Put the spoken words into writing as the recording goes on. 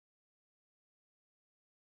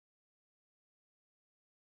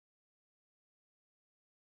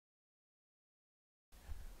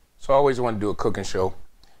So I always want to do a cooking show.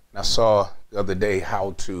 And I saw the other day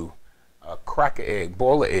how to crack an egg,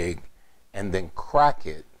 boil an egg, and then crack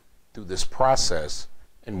it through this process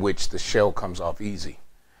in which the shell comes off easy.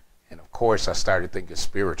 And of course, I started thinking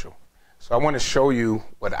spiritual. So I want to show you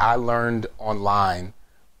what I learned online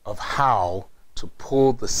of how to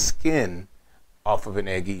pull the skin off of an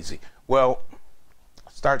egg easy. Well,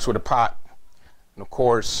 it starts with a pot. And of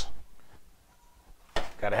course,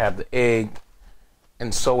 got to have the egg.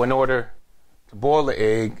 And so in order to boil the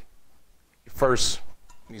egg, you first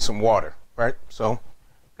need some water, right? So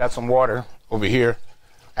got some water over here.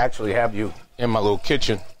 I actually have you in my little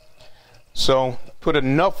kitchen. So put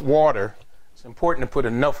enough water. It's important to put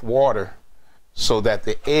enough water so that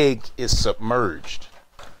the egg is submerged.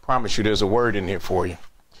 Promise you there's a word in here for you.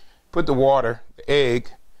 Put the water, the egg,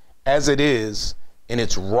 as it is in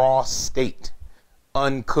its raw state,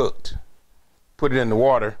 uncooked. Put it in the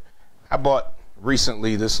water. I bought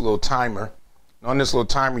recently this little timer. On this little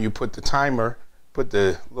timer, you put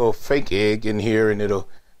the little fake egg in here, and it'll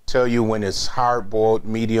tell you when it's hard boiled,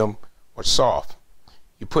 medium, or soft.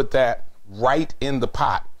 You put that right in the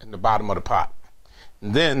pot, in the bottom of the pot.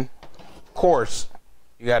 And then, of course,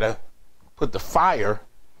 you got to put the fire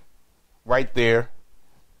right there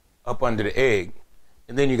up under the egg,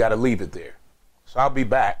 and then you got to leave it there. So I'll be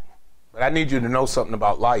back, but I need you to know something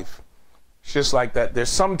about life. It's just like that. There's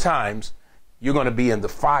sometimes you're going to be in the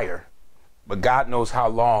fire, but God knows how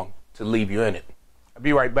long to leave you in it. I'll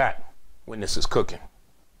be right back when this is cooking.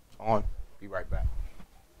 Be right back.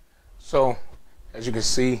 So, as you can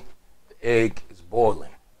see, the egg is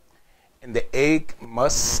boiling. And the egg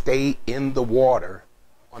must stay in the water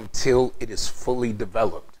until it is fully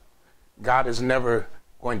developed. God is never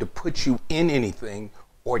going to put you in anything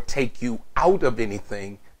or take you out of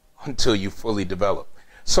anything until you fully develop.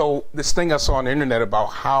 So this thing I saw on the internet about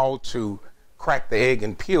how to crack the egg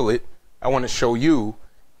and peel it, I want to show you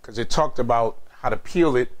because it talked about how to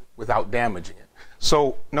peel it without damaging it.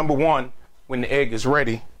 So number one, when the egg is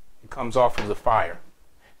ready, it comes off of the fire.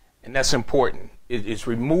 And that's important. It is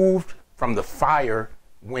removed from the fire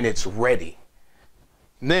when it's ready.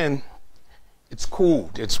 And then it's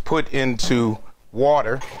cooled. It's put into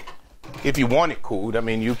water. If you want it cooled, I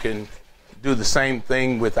mean, you can do the same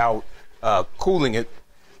thing without cooling it,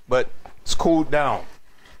 but it's cooled down.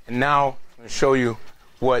 And now I'm going to show you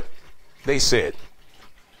what they said.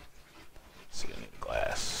 Let's see, I need a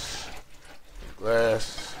glass.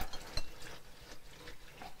 Glass.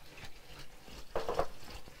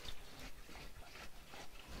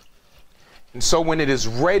 And so when it is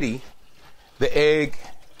ready, the egg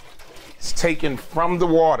is taken from the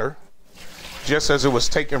water, just as it was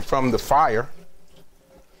taken from the fire.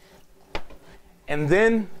 And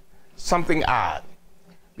then something odd.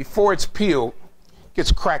 Before it's peeled, it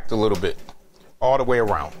gets cracked a little bit all the way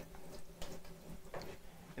around.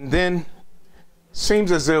 And then it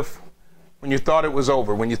seems as if when you thought it was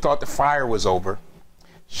over, when you thought the fire was over,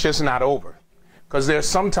 it's just not over. Because there's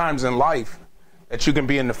sometimes in life that you can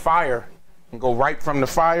be in the fire and go right from the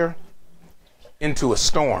fire into a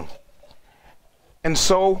storm. And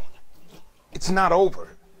so it's not over.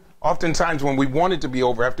 Oftentimes when we want it to be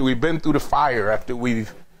over, after we've been through the fire, after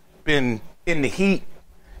we've been in the heat,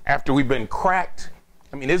 after we've been cracked,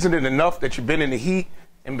 I mean, isn't it enough that you've been in the heat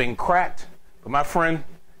and been cracked? But my friend,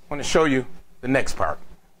 I want to show you the next part.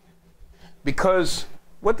 Because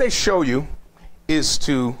what they show you is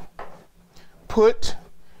to put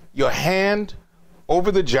your hand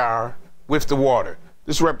over the jar with the water.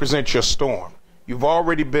 This represents your storm. You've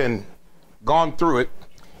already gone through it,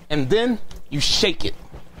 and then you shake it.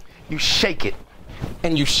 You shake it,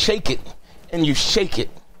 and you shake it, and you shake it,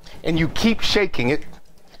 and you keep shaking it.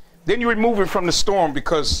 Then you remove it from the storm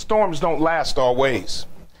because storms don't last always.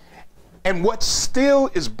 And what still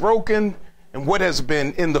is broken and what has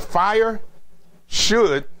been in the fire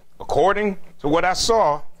should, according to what I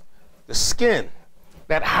saw, the skin,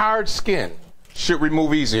 that hard skin, should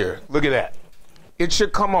remove easier. Look at that. It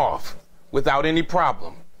should come off without any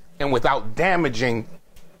problem and without damaging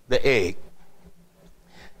the egg.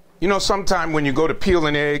 You know, sometimes when you go to peel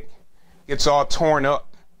an egg, it's all torn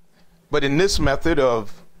up. But in this method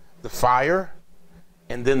of the fire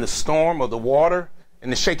and then the storm of the water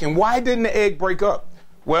and the shaking, why didn't the egg break up?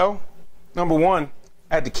 Well, number one,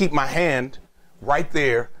 I had to keep my hand right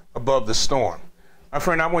there above the storm. My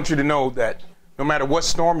friend, I want you to know that no matter what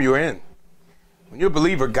storm you're in, when you're a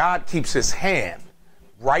believer, God keeps his hand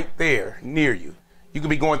right there near you. You can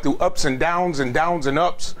be going through ups and downs and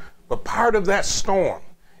ups, but part of that storm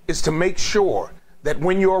is to make sure that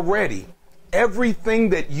when you're ready, everything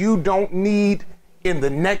that you don't need in the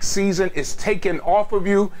next season is taken off of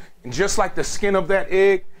you. And just like the skin of that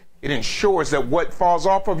egg, It ensures that what falls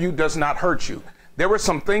off of you does not hurt you. There were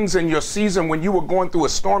some things in your season when you were going through a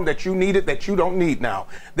storm that you needed that you don't need now.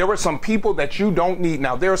 There were some people that you don't need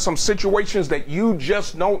now. There are some situations that you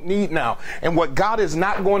just don't need now. And what God is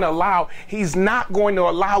not going to allow, he's not going to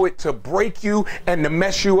allow it to break you and to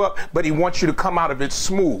mess you up, but he wants you to come out of it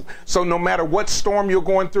smooth. So no matter what storm you're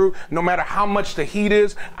going through, no matter how much the heat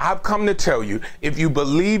is, I've come to tell you, if you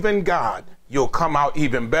believe in God, you'll come out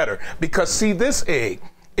even better. Because see, this egg,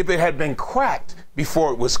 if it had been cracked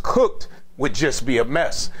before it was cooked, would just be a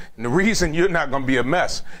mess. And the reason you're not going to be a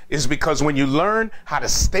mess is because when you learn how to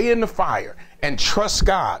stay in the fire and trust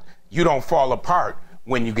God, you don't fall apart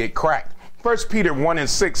when you get cracked. 1 Peter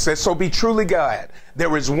 1:6 says, so be truly glad.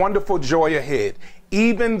 There is wonderful joy ahead,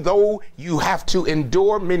 even though you have to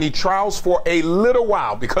endure many trials for a little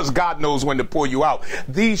while, because God knows when to pull you out.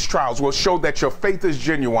 These trials will show that your faith is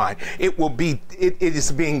genuine. It is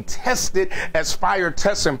being tested as fire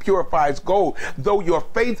tests and purifies gold, though your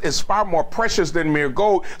faith is far more precious than mere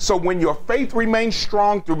gold. So when your faith remains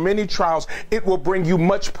strong through many trials, it will bring you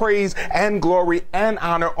much praise and glory and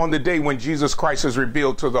honor on the day when Jesus Christ is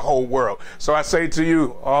revealed to the whole world. So I say to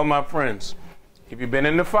you, all my friends, if you've been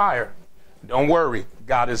in the fire, don't worry.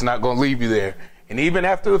 God is not going to leave you there. And even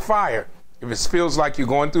after the fire, if it feels like you're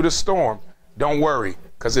going through the storm, don't worry,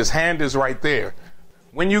 because his hand is right there.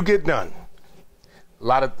 When you get done, a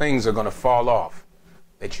lot of things are going to fall off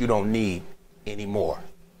that you don't need anymore.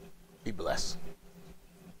 Be blessed.